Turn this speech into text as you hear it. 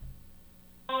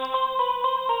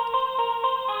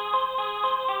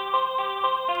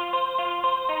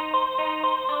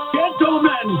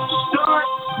and start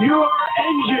your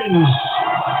engines.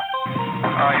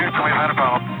 Houston, we've had a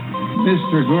problem.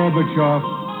 Mr. Gorbachev,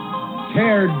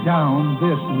 tear down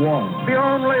this wall. The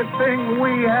only thing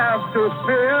we have to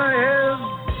fear is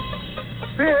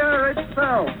fear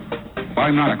itself.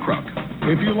 I'm not a crook.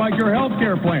 If you like your health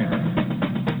care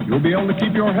plan, you'll be able to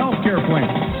keep your health care plan.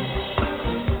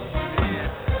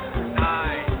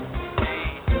 9, 8,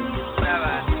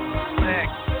 7,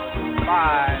 6,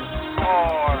 5,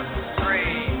 4, 3,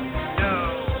 2,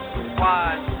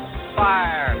 1,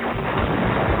 fire.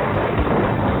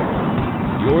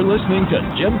 You're listening to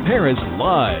Jim Paris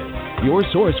Live, your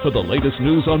source for the latest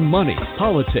news on money,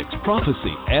 politics,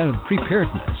 prophecy, and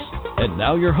preparedness. And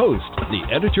now your host, the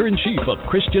editor-in-chief of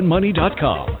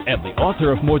ChristianMoney.com and the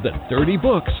author of more than 30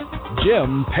 books,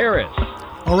 Jim Paris.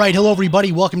 All right, hello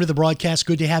everybody. Welcome to the broadcast.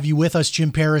 Good to have you with us.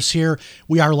 Jim Paris here.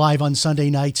 We are live on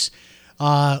Sunday nights.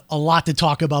 A lot to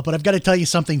talk about, but I've got to tell you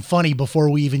something funny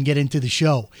before we even get into the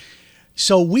show.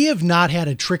 So we have not had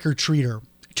a trick-or-treater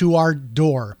to our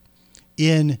door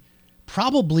in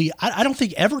probably, I don't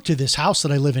think ever to this house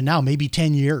that I live in now, maybe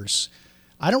 10 years.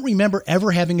 I don't remember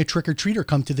ever having a trick-or-treater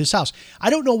come to this house. I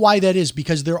don't know why that is,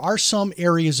 because there are some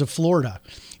areas of Florida,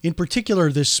 in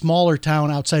particular this smaller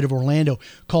town outside of Orlando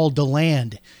called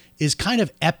DeLand, is kind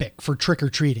of epic for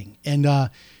trick-or-treating. And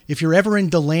if you're ever in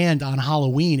DeLand on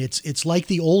Halloween, it's like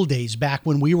the old days back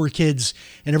when we were kids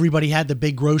and everybody had the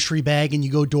big grocery bag and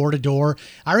you go door to door.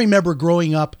 I remember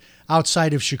growing up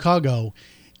outside of Chicago,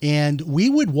 and we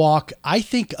would walk, I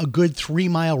think, a good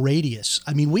 3-mile radius.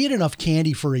 I mean, we had enough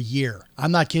candy for a year.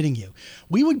 I'm not kidding you.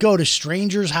 We would go to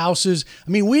strangers' houses.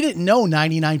 I mean, we didn't know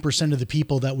 99% of the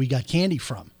people that we got candy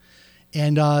from.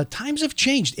 And times have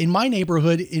changed. In my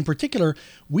neighborhood, in particular,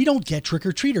 we don't get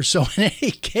trick-or-treaters. So in any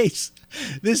case,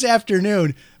 this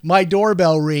afternoon, my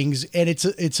doorbell rings, and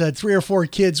it's 3 or 4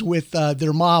 kids with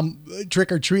their mom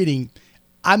trick-or-treating.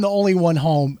 I'm the only one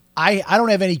home. I don't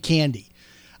have any candy.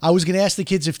 I was going to ask the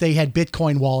kids if they had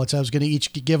Bitcoin wallets. I was going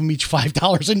to give them each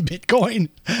 $5 in Bitcoin,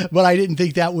 but I didn't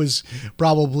think that was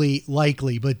probably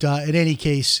likely. But in any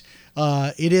case,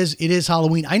 it is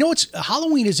Halloween. I know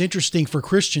Halloween is interesting for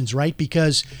Christians, right?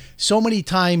 Because so many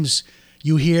times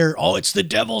you hear, oh, it's the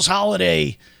devil's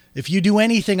holiday. If you do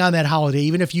anything on that holiday,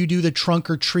 even if you do the trunk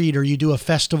or treat or you do a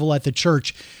festival at the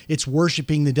church, it's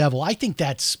worshiping the devil. I think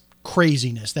that's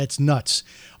craziness. That's nuts.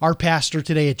 Our pastor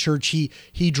today at church,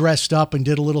 he dressed up and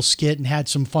did a little skit and had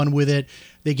some fun with it.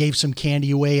 They gave some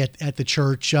candy away at the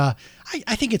church. I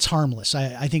think it's harmless.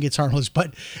 I think it's harmless,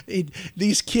 but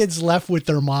these kids left with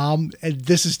their mom, and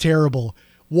this is terrible.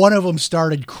 One of them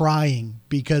started crying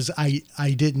because I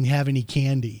didn't have any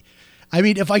candy. I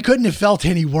mean, if I couldn't have felt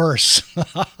any worse.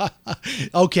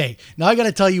 Okay, now I got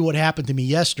to tell you what happened to me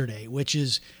yesterday, which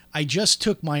is I just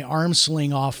took my arm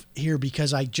sling off here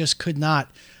because I just could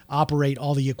not operate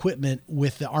all the equipment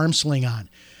with the arm sling on.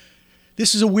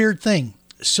 This is a weird thing.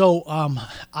 So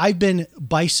I've been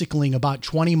bicycling about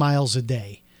 20 miles a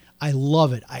day. I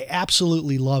love it. I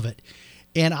absolutely love it.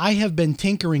 And I have been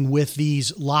tinkering with these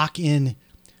they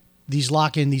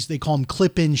call them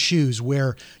clip-in shoes,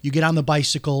 where you get on the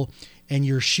bicycle and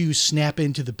your shoes snap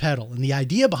into the pedal. And the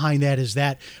idea behind that is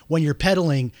that when you're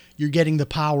pedaling, you're getting the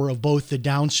power of both the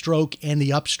downstroke and the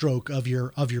upstroke of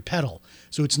your pedal.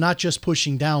 So it's not just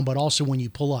pushing down, but also when you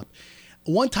pull up.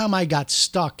 One time I got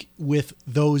stuck with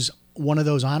one of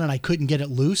those on and I couldn't get it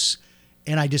loose.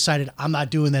 And I decided I'm not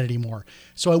doing that anymore.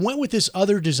 So I went with this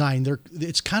other design.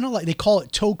 It's kind of like, they call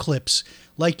it toe clips,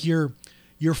 like your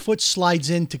foot slides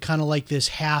into kind of like this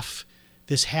half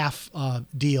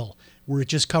deal, where it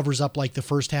just covers up like the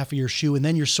first half of your shoe, and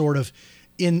then you're sort of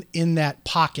in that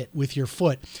pocket with your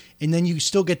foot, and then you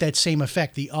still get that same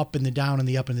effect, the up and the down and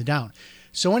the up and the down.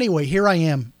 So anyway, here I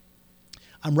am.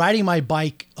 I'm riding my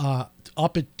bike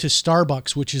up to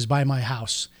Starbucks, which is by my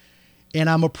house, and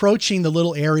I'm approaching the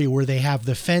little area where they have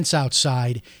the fence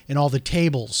outside and all the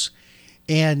tables,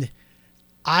 and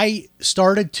I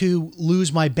started to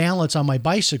lose my balance on my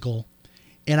bicycle,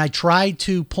 and I tried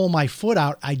to pull my foot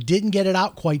out. I didn't get it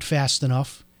out quite fast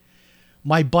enough.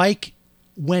 My bike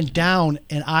went down,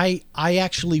 and I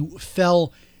actually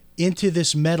fell into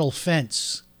this metal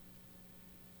fence.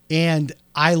 And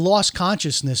I lost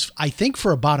consciousness, I think,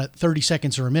 for about 30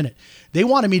 seconds or a minute. They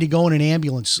wanted me to go in an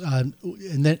ambulance, and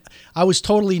then I was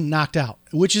totally knocked out,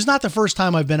 which is not the first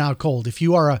time I've been out cold. If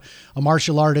you are a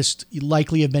martial artist, you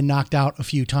likely have been knocked out a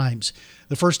few times.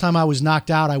 The first time I was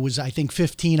knocked out, I was, I think,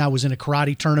 15. I was in a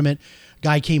karate tournament.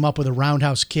 Guy came up with a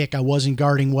roundhouse kick. I wasn't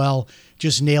guarding well,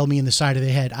 just nailed me in the side of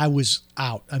the head. I was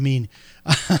out. I mean,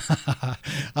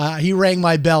 he rang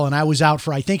my bell, and I was out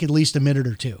for, I think, at least a minute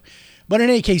or two. But in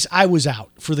any case, I was out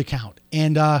for the count.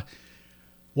 And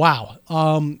Wow.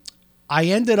 I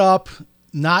ended up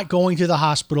not going to the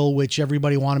hospital, which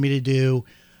everybody wanted me to do.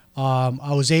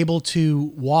 I was able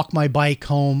to walk my bike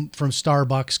home from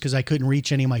Starbucks because I couldn't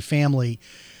reach any of my family.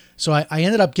 So I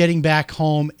ended up getting back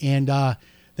home, and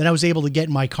then I was able to get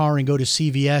in my car and go to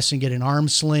CVS and get an arm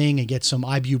sling and get some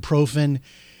ibuprofen.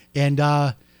 And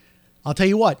I'll tell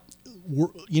you what,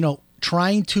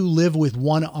 trying to live with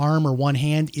one arm or one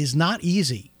hand is not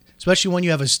easy, especially when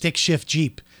you have a stick shift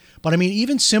Jeep. But I mean,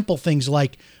 even simple things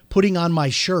like putting on my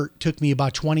shirt took me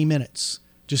about 20 minutes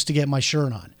just to get my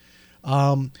shirt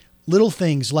on. Little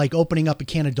things like opening up a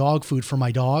can of dog food for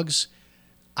my dogs,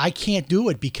 I can't do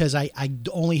it because I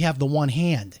only have the one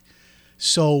hand.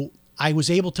 So I was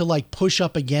able to like push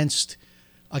up against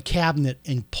a cabinet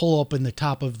and pull open the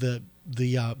top of the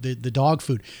dog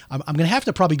food. I'm going to have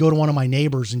to probably go to one of my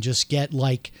neighbors and just get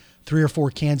like 3 or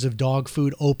 4 cans of dog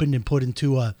food opened and put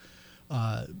into a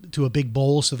big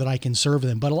bowl so that I can serve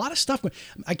them. But a lot of stuff,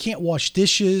 I can't wash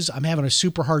dishes. I'm having a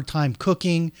super hard time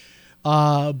cooking.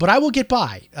 But I will get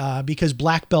by because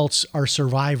black belts are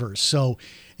survivors. So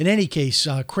in any case,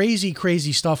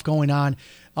 crazy stuff going on.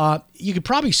 You could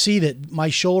probably see that my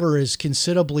shoulder is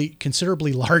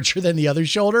considerably larger than the other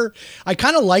shoulder. I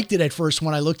kind of liked it at first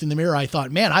when I looked in the mirror. I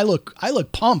thought, man, I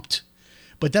look pumped.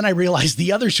 But then I realized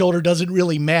the other shoulder doesn't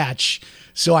really match.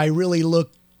 So I really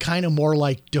look kind of more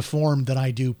like deformed than I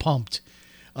do pumped.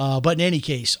 But in any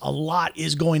case, a lot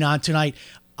is going on tonight.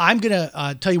 I'm going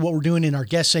to tell you what we're doing in our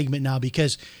guest segment now,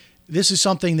 because this is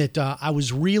something that I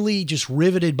was really just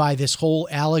riveted by, this whole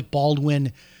Alec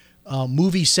Baldwin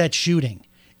movie set shooting.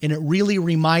 And it really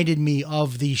reminded me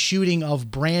of the shooting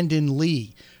of Brandon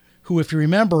Lee, who, if you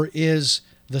remember, is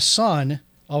the son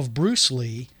of Bruce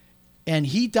Lee. And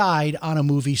he died on a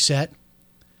movie set,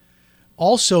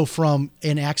 also from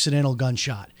an accidental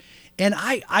gunshot. And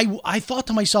I thought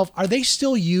to myself, are they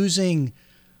still using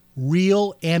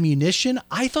real ammunition?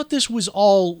 I thought this was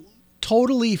all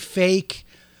totally fake.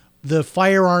 The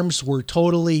firearms were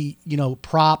totally,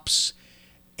 props.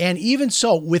 And even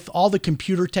so, with all the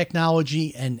computer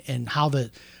technology and how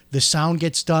the sound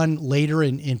gets done later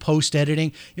in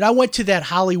post-editing, I went to that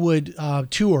Hollywood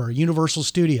tour, Universal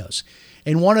Studios.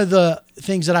 And one of the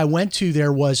things that I went to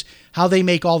there was how they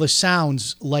make all the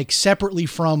sounds like separately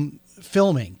from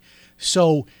filming.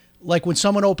 So like when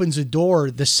someone opens a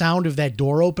door, the sound of that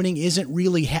door opening isn't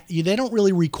really, they don't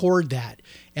really record that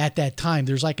at that time.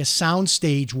 There's like a sound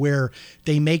stage where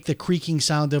they make the creaking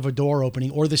sound of a door opening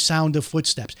or the sound of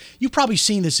footsteps. You've probably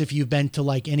seen this if you've been to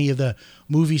like any of the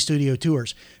movie studio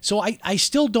tours. So I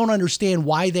still don't understand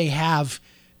why they have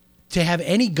to have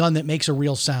any gun that makes a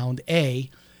real sound,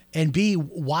 A, and B,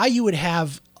 why you would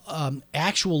have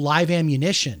actual live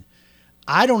ammunition.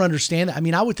 I don't understand that. I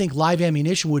mean, I would think live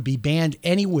ammunition would be banned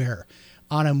anywhere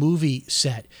on a movie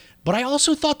set. But I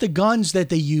also thought the guns that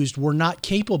they used were not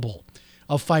capable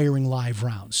of firing live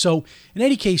rounds. So in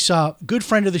any case, good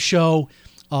friend of the show.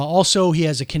 Also, he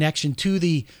has a connection to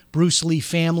the Bruce Lee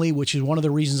family, which is one of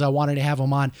the reasons I wanted to have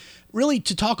him on. Really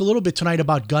to talk a little bit tonight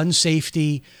about gun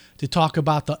safety, to talk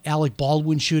about the Alec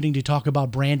Baldwin shooting, to talk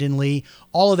about Brandon Lee.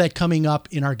 All of that coming up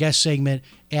in our guest segment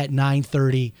at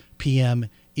 9:30 p.m.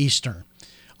 Eastern.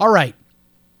 All right.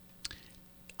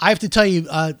 I have to tell you,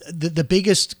 the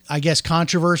biggest, I guess,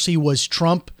 controversy was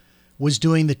Trump was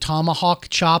doing the tomahawk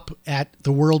chop at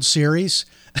the World Series.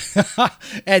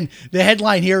 And the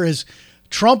headline here is,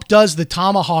 Trump does the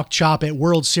tomahawk chop at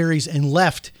World Series and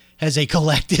left has a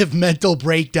collective mental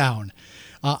breakdown.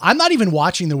 I'm not even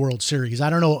watching the World Series.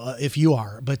 I don't know if you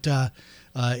are, but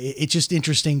it's just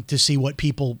interesting to see what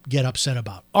people get upset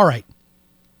about. All right.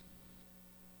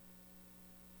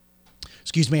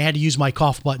 Excuse me, I had to use my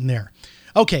cough button there.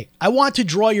 Okay, I want to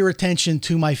draw your attention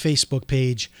to my Facebook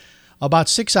page. About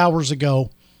 6 hours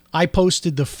ago, I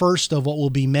posted the first of what will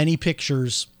be many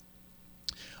pictures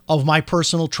of my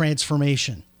personal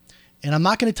transformation. And I'm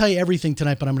not going to tell you everything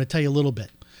tonight, but I'm going to tell you a little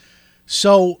bit.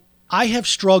 So I have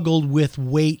struggled with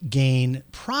weight gain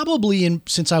probably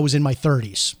since I was in my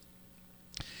 30s.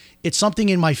 It's something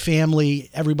in my family.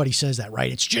 Everybody says that,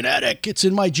 right? It's genetic. It's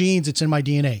in my genes. It's in my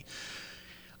DNA.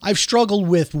 I've struggled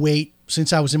with weight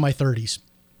since I was in my 30s.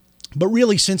 But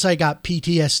really, since I got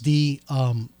PTSD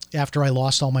after I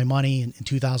lost all my money in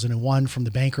 2001 from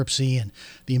the bankruptcy and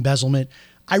the embezzlement,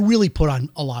 I really put on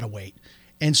a lot of weight.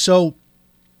 And so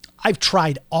I've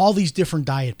tried all these different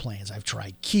diet plans. I've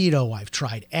tried keto. I've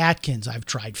tried Atkins. I've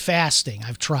tried fasting.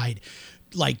 I've tried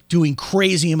like doing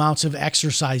crazy amounts of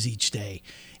exercise each day.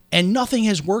 And nothing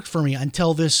has worked for me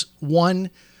until this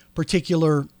one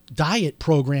particular diet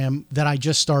program that I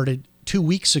just started 2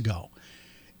 weeks ago.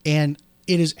 And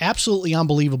it is absolutely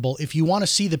unbelievable. If you want to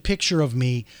see the picture of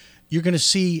me, you're going to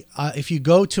see, if you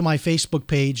go to my Facebook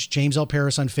page, James L.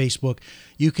 Paris on Facebook,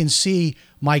 you can see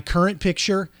my current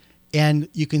picture and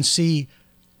you can see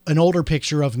an older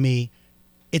picture of me.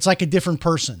 It's like a different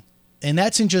person. And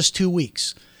that's in just 2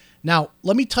 weeks. Now,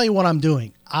 let me tell you what I'm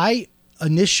doing. I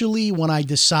initially, when I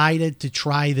decided to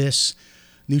try this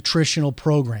nutritional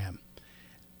program,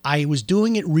 I was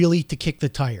doing it really to kick the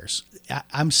tires.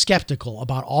 I'm skeptical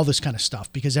about all this kind of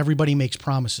stuff because everybody makes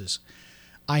promises.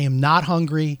 I am not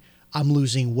hungry. I'm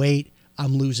losing weight.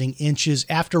 I'm losing inches.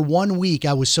 After 1 week,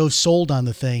 I was so sold on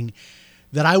the thing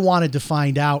that I wanted to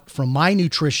find out from my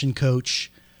nutrition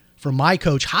coach, from my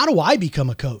coach, how do I become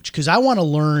a coach? Because I want to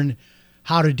learn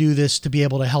how to do this to be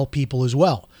able to help people as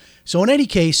well. So in any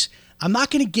case, I'm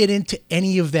not going to get into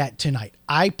any of that tonight.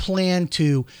 I plan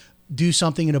to do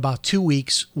something in about 2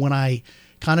 weeks when I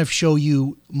kind of show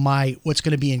you what's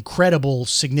going to be incredible,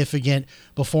 significant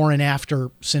before and after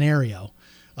scenario.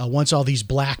 Once all these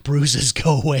black bruises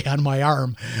go away on my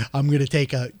arm, I'm going to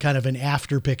take a kind of an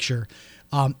after picture.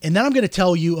 And then I'm going to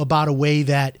tell you about a way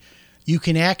that you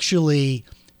can actually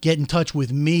get in touch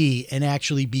with me and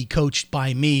actually be coached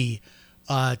by me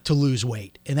to lose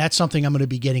weight. And that's something I'm going to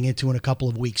be getting into in a couple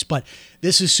of weeks. But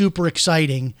this is super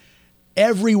exciting.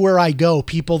 Everywhere I go,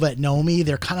 people that know me,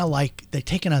 they're kind of like, they're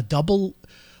taking a double,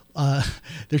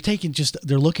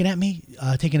 they're looking at me,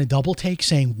 taking a double take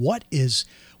saying,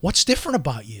 what's different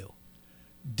about you?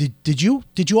 Did you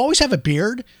always have a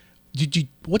beard?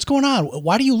 What's going on?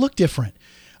 Why do you look different?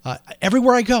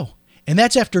 Everywhere I go. And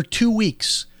that's after 2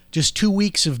 weeks, just 2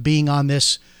 weeks of being on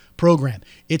this program.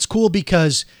 It's cool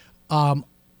because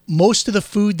most of the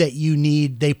food that you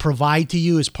need, they provide to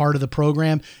you as part of the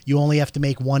program. You only have to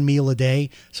make one meal a day.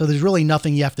 So there's really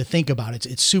nothing you have to think about.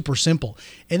 It's super simple.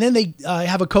 And then they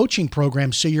have a coaching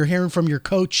program. So you're hearing from your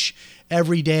coach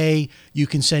every day. You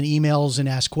can send emails and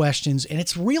ask questions. And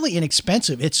it's really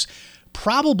inexpensive. It's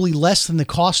probably less than the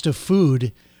cost of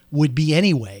food would be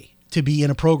anyway to be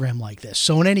in a program like this.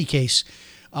 So in any case,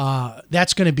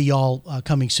 that's going to be all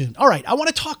coming soon. All right. I want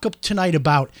to talk tonight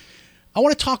about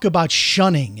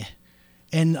shunning.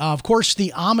 And of course,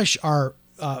 the Amish are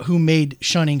who made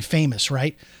shunning famous,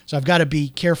 right? So I've got to be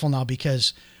careful now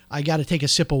because I got to take a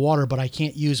sip of water, but I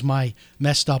can't use my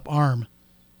messed up arm.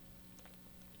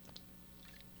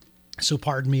 So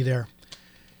pardon me there.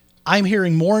 I'm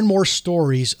hearing more and more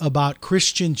stories about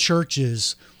Christian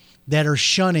churches that are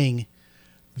shunning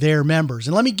their members.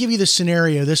 And let me give you the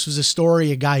scenario. This was a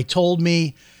story a guy told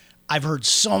me. I've heard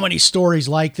so many stories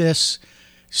like this.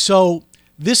 So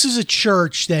this is a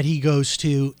church that he goes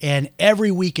to, and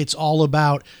every week it's all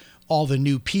about all the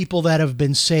new people that have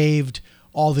been saved,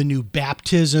 all the new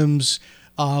baptisms.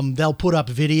 They'll put up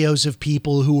videos of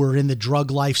people who are in the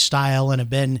drug lifestyle and have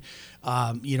been,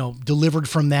 delivered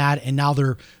from that, and now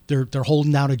they're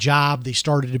holding down a job. They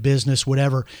started a business,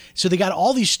 whatever. So they got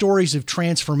all these stories of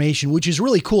transformation, which is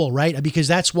really cool, right? Because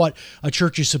that's what a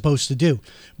church is supposed to do.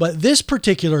 But this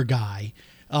particular guy,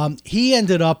 he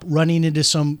ended up running into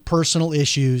some personal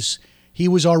issues. He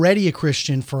was already a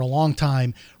Christian for a long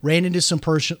time, ran into some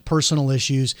personal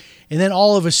issues, and then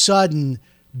all of a sudden,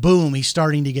 boom, he's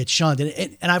starting to get shunned.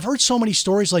 And I've heard so many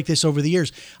stories like this over the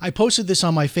years. I posted this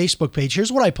on my Facebook page.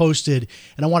 Here's what I posted,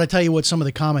 and I want to tell you what some of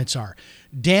the comments are.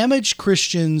 Damaged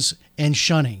Christians and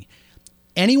shunning.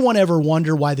 Anyone ever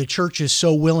wonder why the church is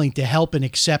so willing to help and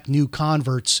accept new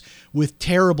converts with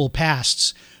terrible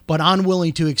pasts, but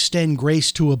unwilling to extend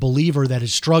grace to a believer that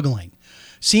is struggling?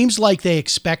 Seems like they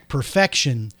expect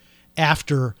perfection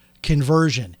after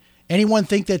conversion. Anyone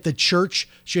think that the church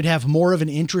should have more of an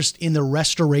interest in the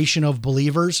restoration of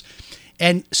believers?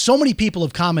 And so many people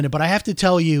have commented, but I have to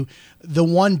tell you the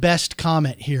one best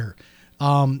comment here.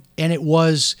 And it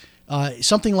was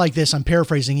something like this. I'm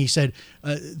paraphrasing. He said,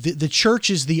 the church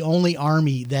is the only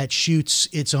army that shoots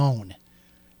its own.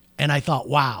 And I thought,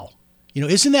 wow,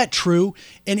 isn't that true?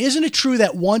 And isn't it true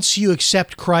that once you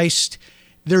accept Christ,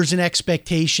 there's an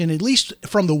expectation, at least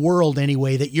from the world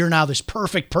anyway, that you're now this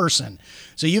perfect person.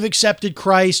 So you've accepted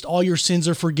Christ, all your sins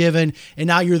are forgiven, and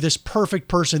now you're this perfect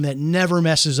person that never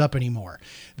messes up anymore.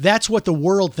 That's what the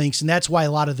world thinks, and that's why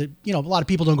a lot of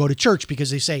people don't go to church, because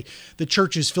they say the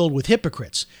church is filled with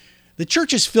hypocrites. The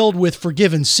church is filled with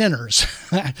forgiven sinners.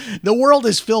 The world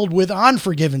is filled with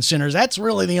unforgiven sinners. That's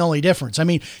really the only difference. I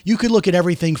mean, you could look at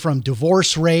everything from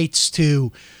divorce rates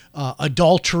to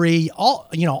adultery, all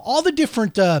the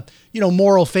different,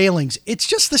 moral failings. It's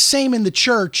just the same in the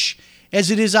church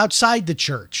as it is outside the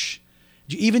church.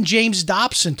 Even James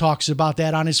Dobson talks about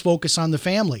that on his Focus on the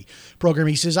Family program.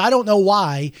 He says, I don't know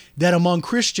why that among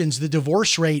Christians, the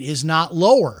divorce rate is not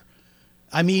lower.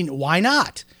 I mean, why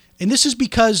not? And this is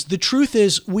because the truth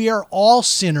is we are all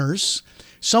sinners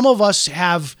Some of us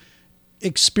have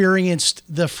experienced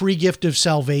the free gift of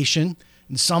salvation,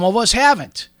 and some of us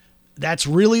haven't. That's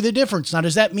really the difference. Now,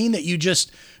 does that mean that you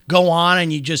just go on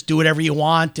and you just do whatever you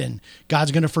want and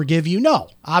God's going to forgive you? No,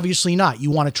 obviously not. You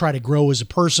want to try to grow as a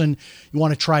person. You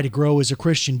want to try to grow as a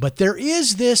Christian. But there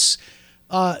is this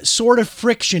sort of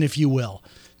friction, if you will,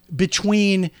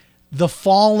 between the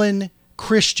fallen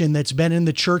Christian that's been in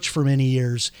the church for many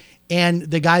years and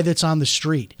the guy that's on the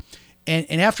street.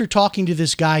 And after talking to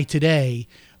this guy today,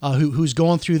 who's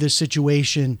going through this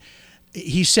situation,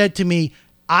 he said to me,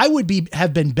 I would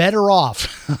have been better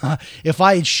off if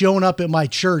I had shown up at my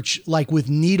church like with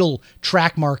needle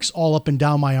track marks all up and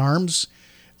down my arms,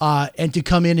 and to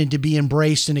come in and to be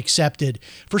embraced and accepted.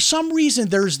 For some reason,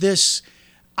 there's this,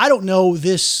 I don't know,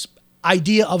 this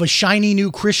idea of a shiny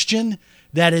new Christian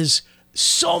that is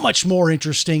so much more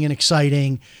interesting and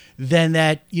exciting than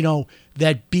that,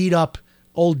 that beat up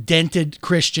old dented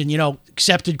Christian,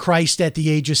 accepted Christ at the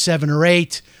age of 7 or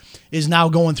 8, is now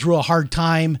going through a hard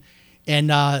time. And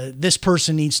this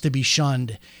person needs to be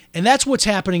shunned. And that's what's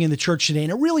happening in the church today.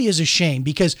 And it really is a shame,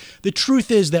 because the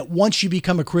truth is that once you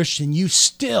become a Christian, you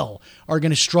still are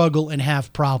going to struggle and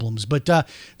have problems. But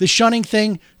the shunning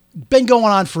thing, been going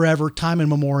on forever, time in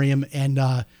memoriam,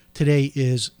 and today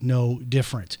is no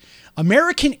different.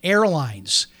 American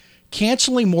Airlines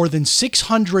canceling more than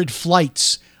 600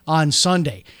 flights on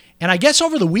Sunday. And I guess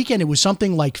over the weekend it was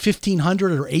something like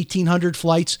 1,500 or 1,800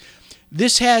 flights.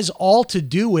 This has all to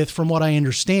do with, from what I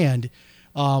understand,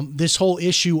 this whole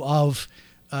issue of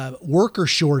worker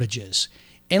shortages.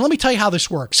 And let me tell you how this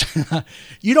works.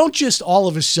 You don't just all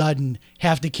of a sudden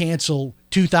have to cancel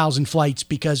 2,000 flights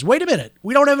because, wait a minute,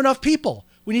 we don't have enough people.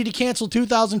 We need to cancel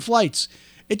 2,000 flights.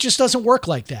 It just doesn't work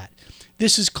like that.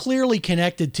 This is clearly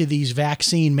connected to these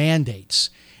vaccine mandates.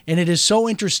 And it is so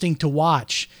interesting to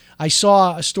watch. I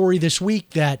saw a story this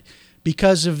week that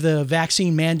because of the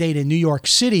vaccine mandate in New York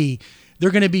City,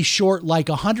 they're going to be short like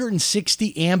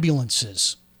 160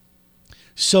 ambulances.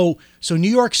 So New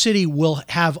York City will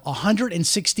have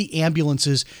 160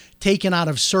 ambulances taken out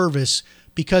of service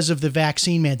because of the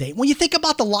vaccine mandate. When you think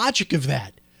about the logic of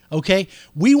that, okay,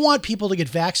 we want people to get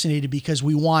vaccinated because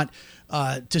we want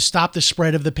to stop the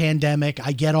spread of the pandemic.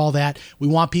 I get all that. We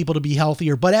want people to be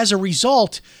healthier. But as a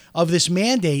result of this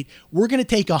mandate, we're going to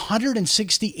take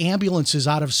 160 ambulances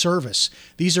out of service.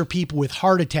 These are people with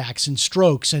heart attacks and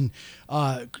strokes and,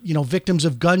 victims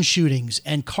of gun shootings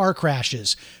and car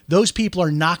crashes. Those people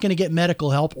are not going to get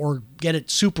medical help or get it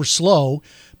super slow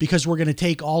because we're going to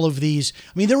take all of these.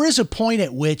 I mean, there is a point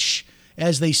at which,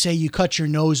 as they say, you cut your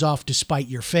nose off to spite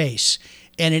your face.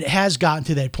 And it has gotten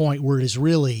to that point where it is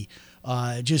really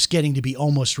just getting to be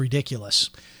almost ridiculous.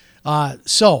 One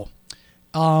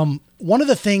of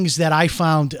the things that I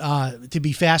found to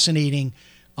be fascinating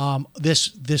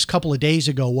this couple of days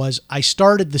ago was I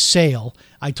started the sale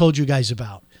I told you guys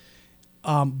about.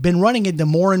 Been running into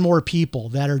more and more people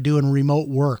that are doing remote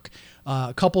work.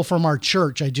 A couple from our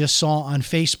church I just saw on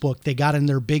Facebook. They got in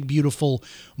their big, beautiful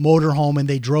motorhome and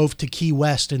they drove to Key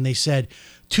West, and they said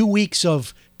 2 weeks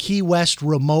of Key West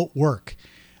remote work.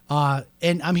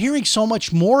 And I'm hearing so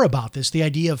much more about this, the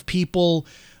idea of people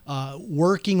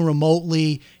working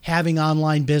remotely, having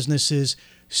online businesses.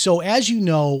 So as you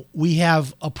know, we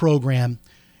have a program,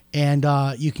 and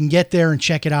you can get there and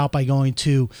check it out by going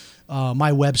to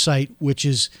my website, which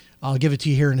is, I'll give it to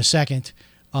you here in a second,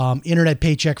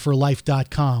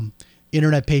 internetpaycheckforlife.com,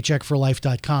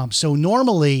 internetpaycheckforlife.com. So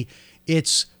normally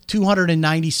it's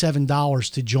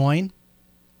 $297 to join.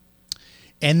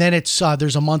 And then it's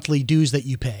there's a monthly dues that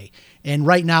you pay. And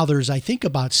right now there's, I think,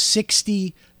 about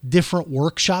 60 different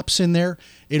workshops in there.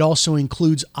 It also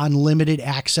includes unlimited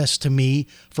access to me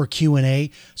for Q&A.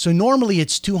 So normally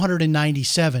it's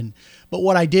 $297. But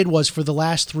what I did was, for the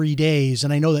last 3 days,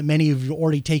 and I know that many of you have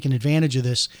already taken advantage of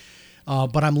this,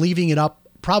 but I'm leaving it up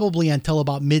probably until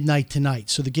about midnight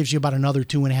tonight. So that gives you about another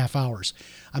 2.5 hours.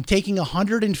 I'm taking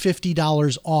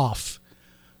 $150 off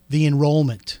the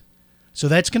enrollment. So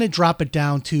that's going to drop it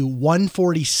down to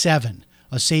 $147,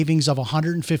 a savings of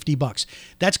 $150.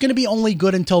 That's going to be only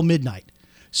good until midnight.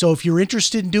 So if you're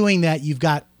interested in doing that, you've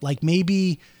got like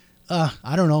maybe,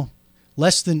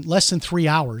 less than 3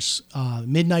 hours.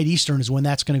 Midnight Eastern is when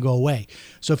that's going to go away.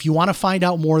 So if you want to find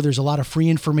out more, there's a lot of free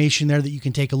information there that you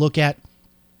can take a look at.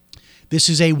 This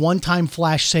is a one-time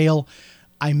flash sale.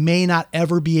 I may not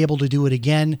ever be able to do it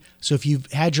again. So if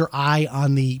you've had your eye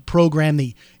on the program,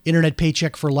 the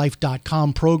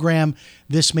internetpaycheckforlife.com program,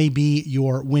 this may be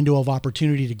your window of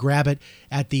opportunity to grab it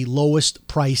at the lowest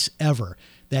price ever.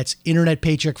 That's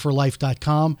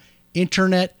internetpaycheckforlife.com,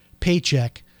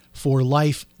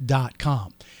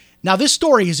 internetpaycheckforlife.com. Now, this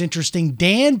story is interesting.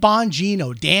 Dan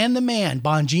Bongino, Dan the Man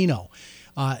Bongino,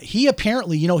 he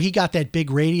apparently, he got that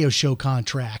big radio show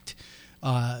contract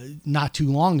not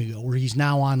too long ago where he's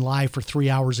now on live for 3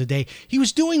 hours a day. He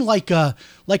was doing like a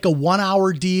 1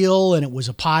 hour deal, and it was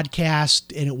a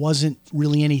podcast, and it wasn't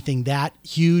really anything that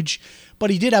huge,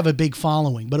 but he did have a big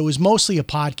following, but it was mostly a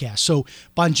podcast. So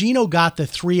Bongino got the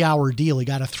 3 hour deal. He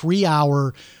got a 3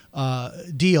 hour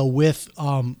deal with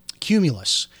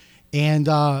Cumulus,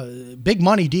 and big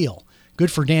money deal.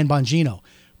 Good for Dan Bongino.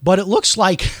 But it looks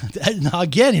like,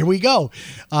 again, here we go,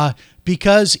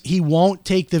 because he won't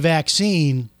take the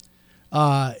vaccine,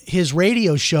 his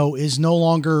radio show is no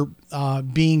longer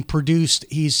being produced.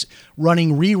 He's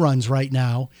running reruns right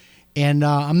now, and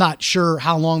I'm not sure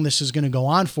how long this is going to go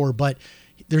on for, but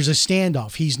there's a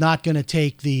standoff. He's not going to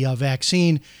take the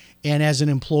vaccine, and as an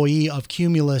employee of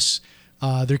Cumulus,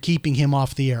 they're keeping him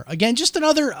off the air. Again, just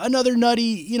another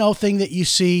nutty, thing that you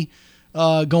see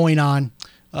going on.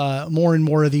 More and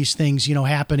more of these things,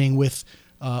 happening with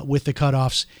the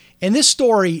cutoffs. And this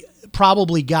story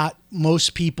probably got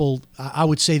most people, I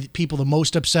would say, people the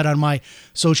most upset on my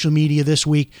social media this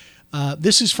week.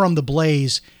 This is from The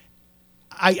Blaze.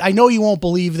 I know you won't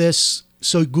believe this,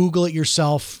 so Google it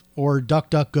yourself or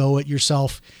DuckDuckGo it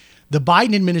yourself. The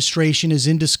Biden administration is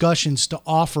in discussions to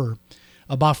offer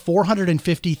about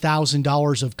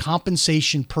 $450,000 of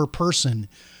compensation per person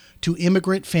to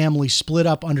immigrant families split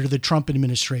up under the Trump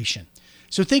administration.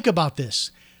 So think about this.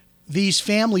 These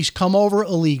families come over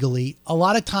illegally. A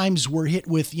lot of times we're hit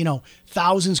with,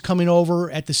 thousands coming over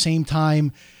at the same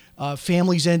time.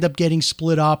 Families end up getting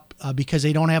split up because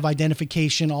they don't have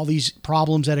identification, all these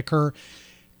problems that occur.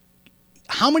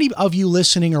 How many of you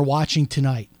listening or watching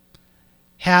tonight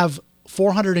have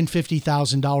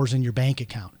 $450,000 in your bank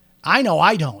account? I know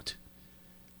I don't.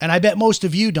 And I bet most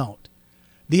of you don't.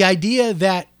 The idea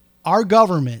that our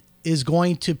government is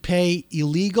going to pay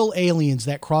illegal aliens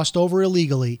that crossed over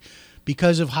illegally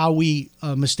because of how we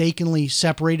mistakenly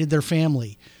separated their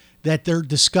family, that they're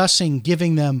discussing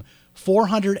giving them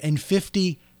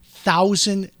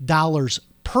 $450,000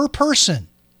 per person.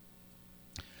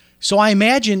 So I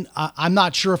imagine, I'm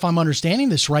not sure if I'm understanding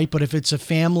this right, but if it's a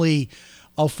family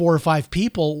of 4 or 5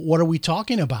 people, what are we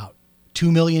talking about?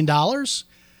 $2 million?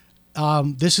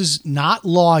 This is not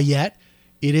law yet.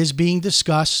 It is being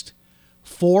discussed.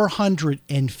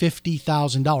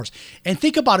 $450,000. And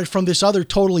think about it from this other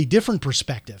totally different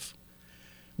perspective,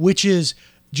 which is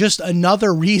just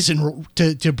another reason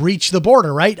to breach the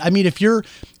border, right? I mean, if you're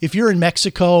in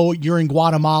Mexico, you're in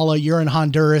Guatemala, you're in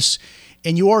Honduras,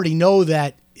 and you already know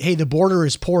that, hey, the border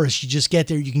is porous. You just get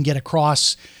there, you can get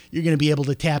across. You're going to be able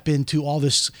to tap into all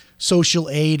this social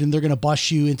aid, and they're going to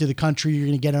bus you into the country. You're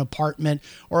going to get an apartment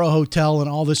or a hotel and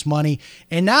all this money.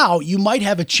 And now you might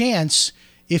have a chance,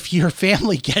 if your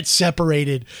family gets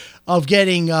separated, of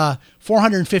getting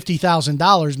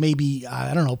 $450,000, maybe,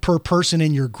 per person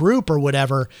in your group or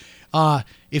whatever.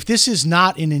 If this is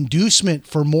not an inducement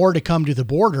for more to come to the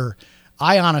border,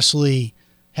 I honestly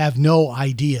have no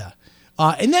idea.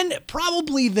 And then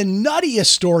probably the nuttiest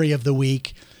story of the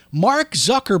week, Mark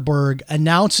Zuckerberg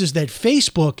announces that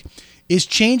Facebook is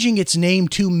changing its name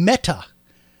to Meta,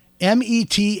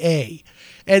 M-E-T-A.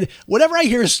 And whenever I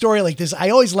hear a story like this, I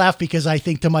always laugh because I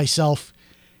think to myself,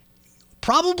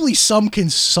 probably some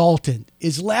consultant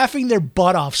is laughing their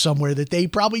butt off somewhere that they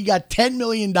probably got $10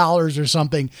 million or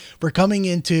something for coming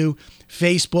into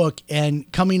Facebook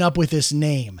and coming up with this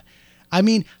name. I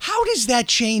mean, how does that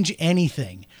change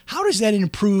anything? How does that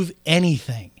improve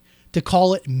anything to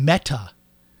call it Meta?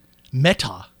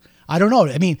 Meta. I don't know.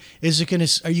 I mean, are you going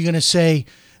to say,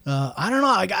 I don't know.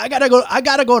 I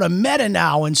gotta go to Meta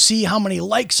now and see how many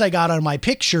likes I got on my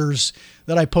pictures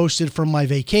that I posted from my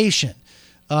vacation.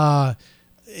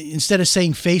 Instead of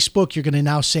saying Facebook, you're going to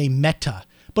now say Meta.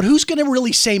 But who's going to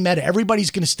really say Meta?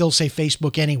 Everybody's going to still say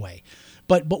Facebook anyway.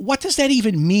 But what does that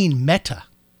even mean, Meta?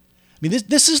 I mean,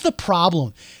 this is the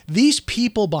problem. These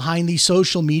people behind these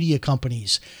social media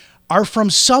companies are from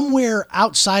somewhere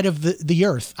outside of the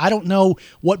earth. I don't know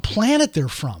what planet they're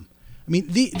from. I mean,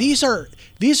 these are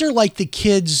like the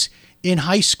kids in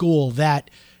high school that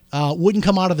wouldn't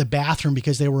come out of the bathroom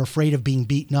because they were afraid of being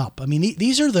beaten up. I mean,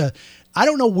 I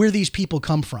don't know where these people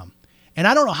come from. And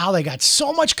I don't know how they got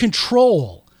so much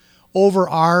control over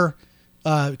our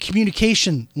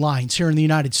communication lines here in the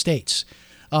United States.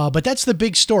 But that's the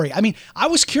big story. I mean, I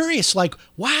was curious, like,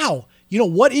 wow,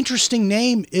 what interesting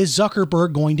name is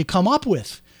Zuckerberg going to come up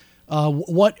with?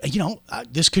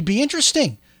 This could be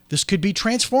interesting. This could be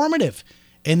transformative.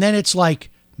 And then it's like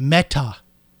Meta,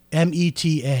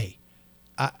 M-E-T-A.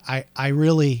 I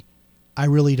really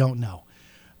don't know.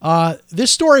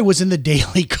 This story was in the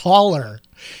Daily Caller.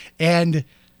 And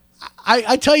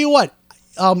I tell you what,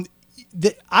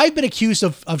 I've been accused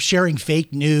of sharing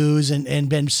fake news and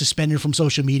been suspended from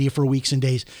social media for weeks and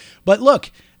days. But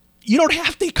look, you don't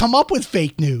have to come up with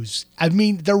fake news. I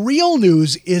mean, the real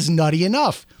news is nutty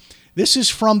enough. This is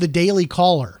from the Daily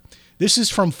Caller. This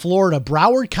is from Florida.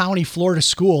 Broward County, Florida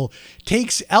school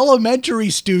takes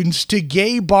elementary students to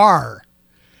gay bar.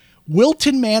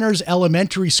 Wilton Manors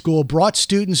Elementary School brought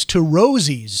students to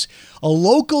Rosie's, a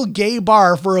local gay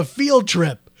bar, for a field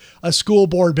trip, a school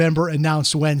board member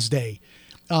announced Wednesday.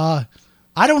 I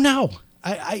don't know.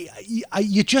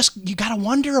 You got to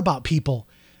wonder about people.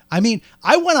 I mean,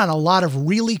 I went on a lot of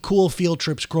really cool field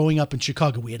trips growing up in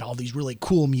Chicago. We had all these really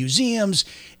cool museums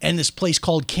and this place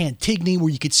called Cantigny where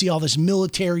you could see all this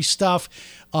military stuff.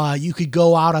 You could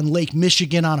go out on Lake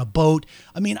Michigan on a boat.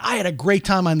 I mean, I had a great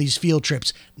time on these field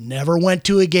trips. Never went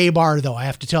to a gay bar, though, I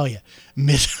have to tell you.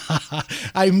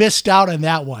 I missed out on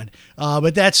that one.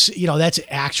 But that's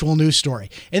actual news story.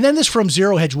 And then this from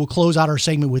Zero Hedge. We'll close out our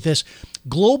segment with this.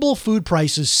 Global food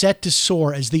prices set to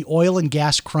soar as the oil and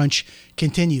gas crunch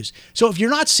continues. So if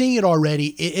you're not seeing it already,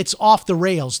 it's off the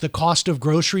rails, the cost of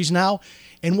groceries now.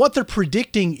 And what they're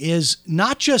predicting is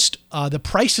not just the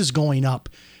prices going up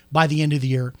by the end of the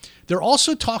year. They're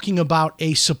also talking about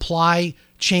a supply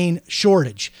chain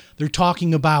shortage. They're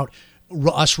talking about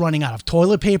us running out of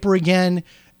toilet paper again,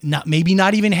 maybe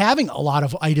not even having a lot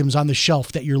of items on the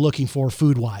shelf that you're looking for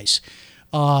food-wise.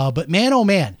 But man, oh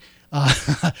man,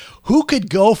 who could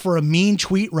go for a mean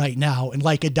tweet right now and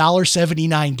like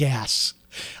 $1.79 gas?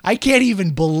 I can't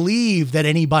even believe that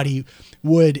anybody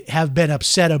would have been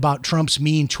upset about Trump's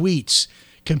mean tweets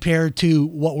compared to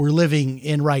what we're living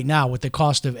in right now with the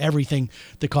cost of everything,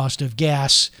 the cost of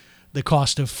gas, the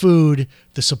cost of food,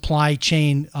 the supply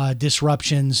chain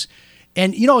disruptions.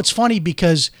 And, it's funny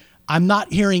because I'm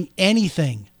not hearing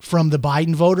anything from the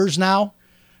Biden voters now.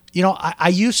 I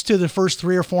used to, the first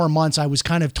 3 or 4 months, I was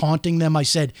kind of taunting them. I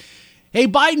said, hey,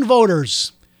 Biden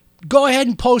voters, go ahead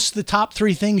and post the top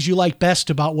 3 things you like best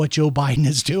about what Joe Biden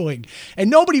is doing. And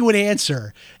nobody would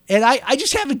answer. And I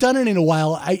just haven't done it in a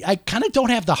while. I kind of don't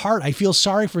have the heart. I feel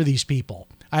sorry for these people.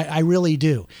 I really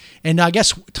do. And I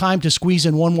guess time to squeeze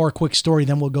in one more quick story.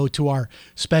 Then we'll go to our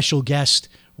special guest,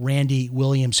 Randy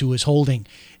Williams, who is holding.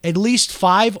 At least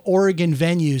 5 Oregon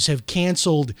venues have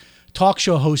canceled talk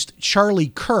show host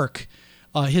Charlie Kirk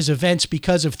his events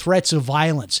because of threats of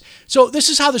violence. So this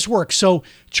is how this works. So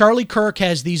Charlie Kirk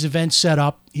has these events set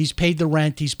up. He's paid the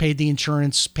rent. He's paid the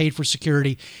insurance, paid for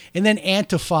security. And then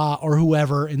Antifa or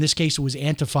whoever, in this case it was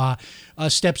Antifa,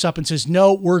 steps up and says,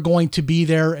 no, we're going to be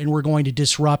there and we're going to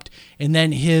disrupt. And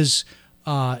then his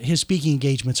speaking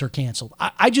engagements are canceled.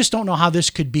 I just don't know how this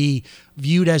could be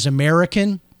viewed as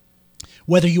American,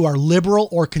 whether you are liberal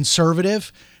or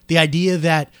conservative. The idea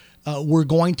that we're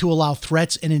going to allow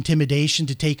threats and intimidation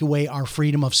to take away our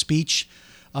freedom of speech.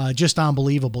 Just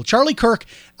unbelievable. Charlie Kirk,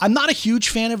 I'm not a huge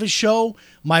fan of his show.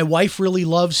 My wife really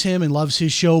loves him and loves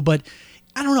his show, but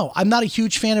I don't know. I'm not a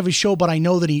huge fan of his show, but I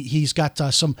know that he's got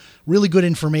some really good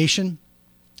information.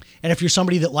 And if you're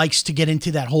somebody that likes to get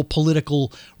into that whole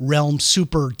political realm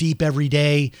super deep every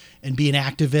day and be an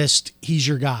activist, he's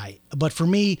your guy. But for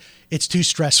me, it's too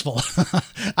stressful.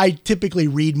 I typically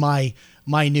read my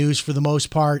news for the most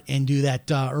part and do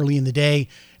that early in the day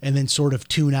and then sort of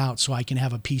tune out so I can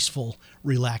have a peaceful,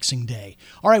 relaxing day.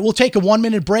 All right, we'll take a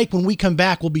 1-minute break. When we come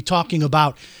back, we'll be talking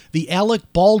about the Alec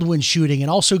Baldwin shooting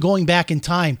and also going back in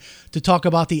time to talk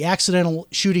about the accidental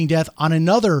shooting death on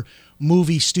another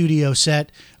movie studio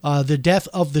set, the death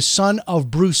of the son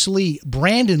of Bruce Lee,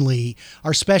 Brandon Lee.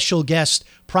 Our special guest,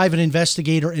 private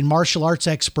investigator and martial arts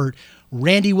expert,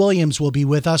 Randy Williams, will be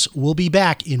with us. We'll be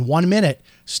back in 1 minute.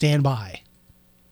 Stand by.